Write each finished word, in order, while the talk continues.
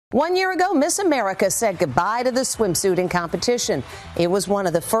1 year ago, Miss America said goodbye to the swimsuiting competition. It was one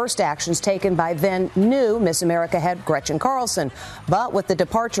of the first actions taken by then new Miss America head Gretchen Carlson. But with the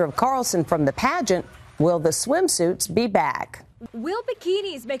departure of Carlson from the pageant, will the swimsuits be back? Will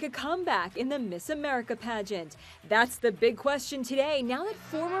bikinis make a comeback in the Miss America pageant? That's the big question today, now that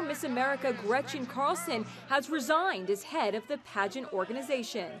former Miss America Gretchen Carlson has resigned as head of the pageant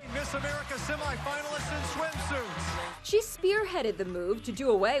organization. Miss America semifinalists in swimsuits. She spearheaded the move to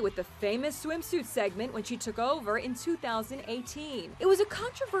do away with the famous swimsuit segment when she took over in 2018. It was a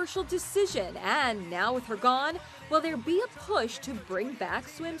controversial decision, and now with her gone, will there be a push to bring back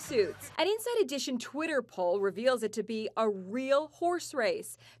swimsuits? An Inside Edition Twitter poll reveals it to be a real horse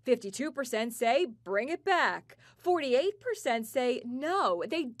race. 52% say bring it back. 48% say no,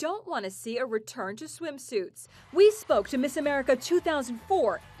 they don't want to see a return to swimsuits. We spoke to Miss America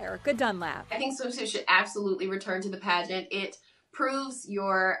 2004, Erica Dunlap. I think swimsuits should absolutely return to the pageant. It proves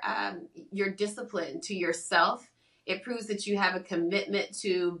your discipline to yourself. It proves that you have a commitment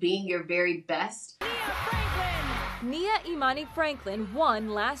to being your very best. Nia Imani Franklin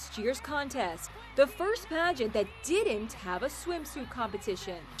won last year's contest, the first pageant that didn't have a swimsuit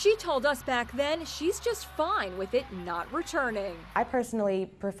competition. She told us back then she's just fine with it not returning. I personally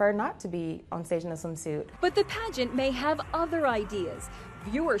prefer not to be on stage in a swimsuit. But the pageant may have other ideas.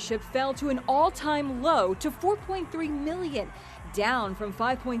 Viewership fell to an all-time low to 4.3 million, down from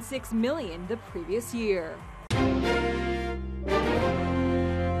 5.6 million the previous year.